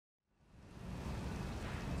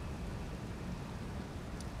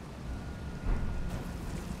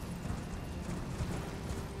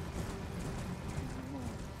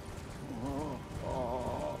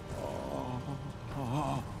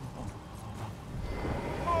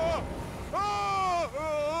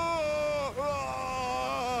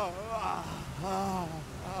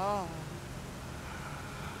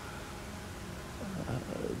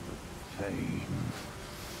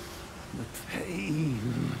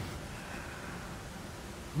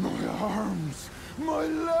My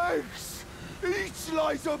legs! Each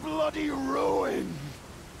lies a bloody ruin!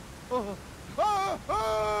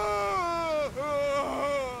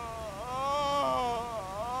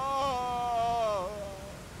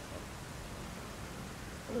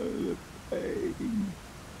 The pain.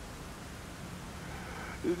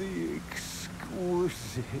 The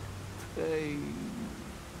exquisite pain.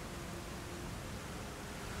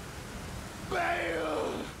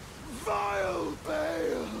 Bayle! Vile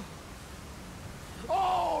Bayle!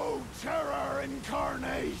 Oh, terror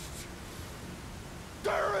incarnate!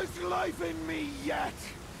 There is life in me yet!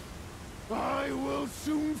 I will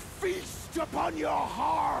soon feast upon your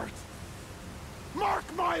heart! Mark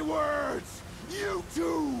my words! You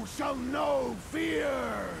too shall know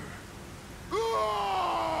fear!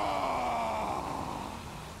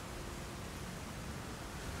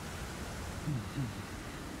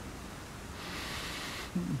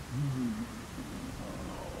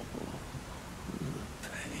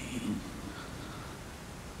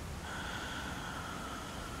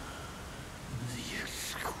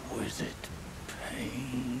 Exquisite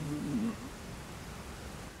pain.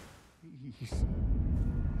 Please,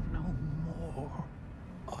 no more.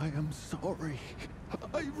 I am sorry.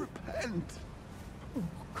 I repent. Oh,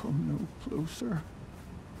 come no closer.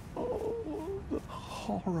 Oh, the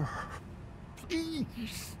horror.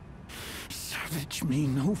 Please, savage me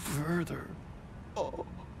no further. Oh,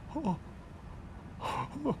 oh,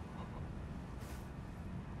 oh.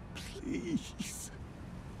 Please.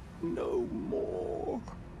 No more.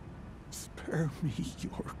 Spare me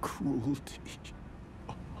your cruelty.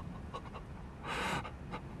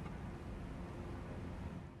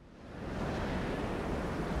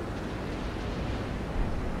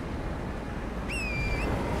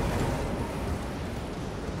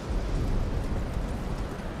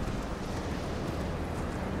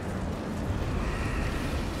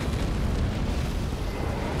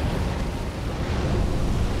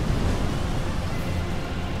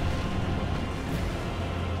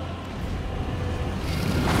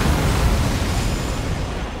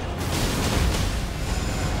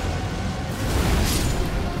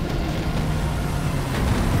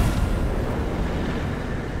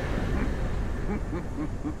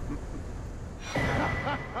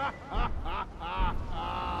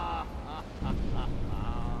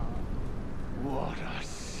 What a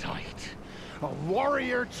sight! A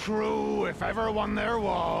warrior true, if ever one there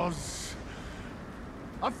was.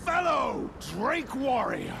 A fellow Drake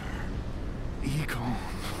warrior. Igon.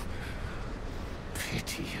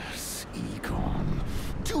 Piteous Igon.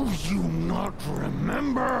 Do you not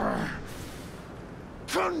remember?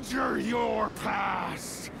 Conjure your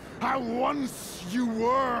past, how once you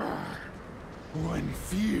were, when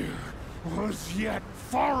fear was yet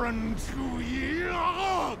foreign to ye.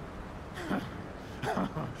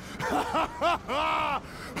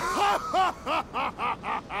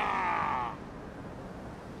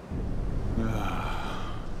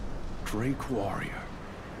 Drake warrior,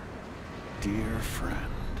 dear friend,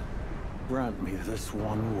 grant me this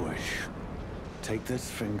one wish. Take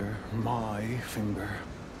this finger, my finger,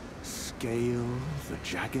 scale the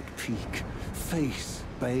Jagged Peak, face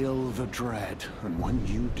Bayle the Dread, and when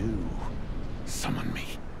you do, summon me.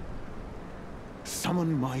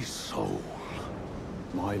 Summon my soul.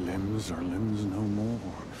 My limbs are limbs no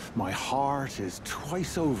more. My heart is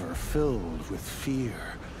twice over filled with fear.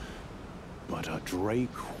 But a Drake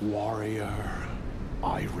warrior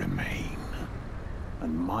I remain.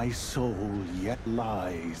 And my soul yet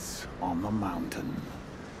lies on the mountain.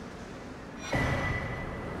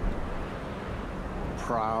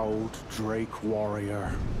 Proud Drake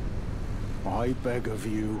warrior, I beg of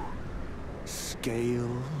you,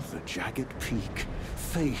 scale the Jagged Peak,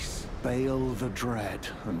 face Bayle the Dread,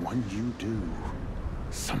 and when you do,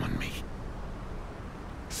 summon me.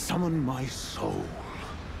 Summon my soul.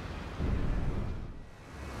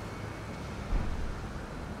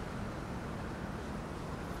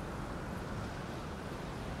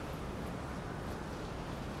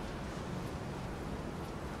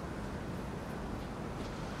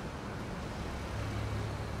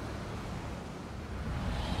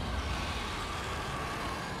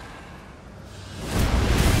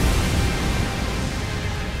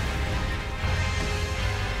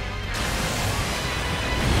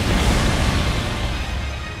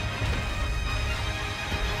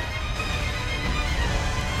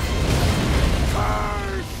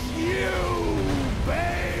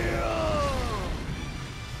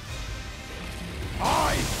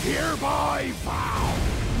 Hereby vow,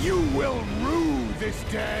 you will rue this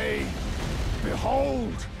day.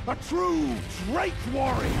 Behold, a true Drake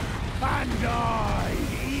warrior, and I,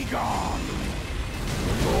 Igon,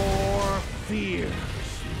 your fear.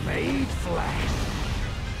 made flesh.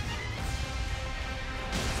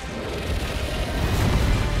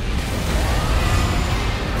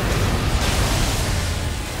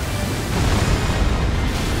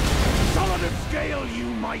 Solid of scale you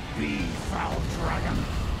might be, foul dragon,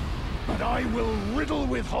 but I will riddle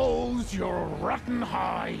with holes your rotten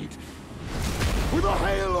hide with a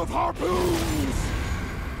hail of harpoons,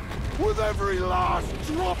 with every last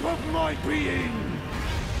drop of my being.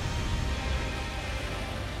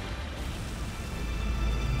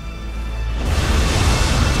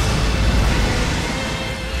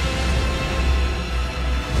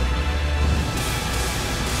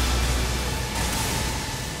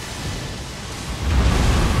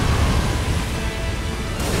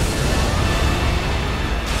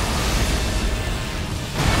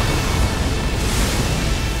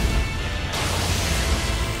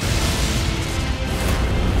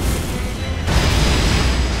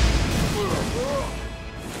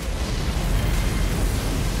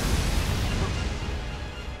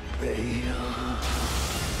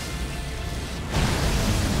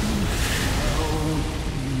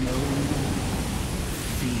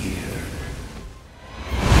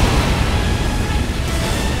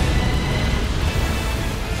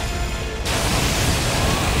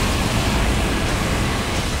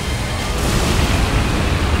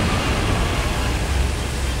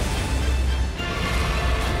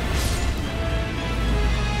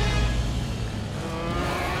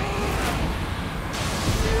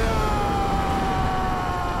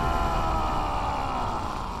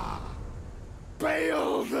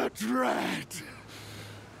 Bayle the Dread!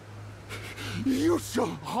 You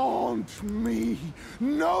shall haunt me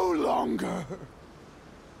no longer!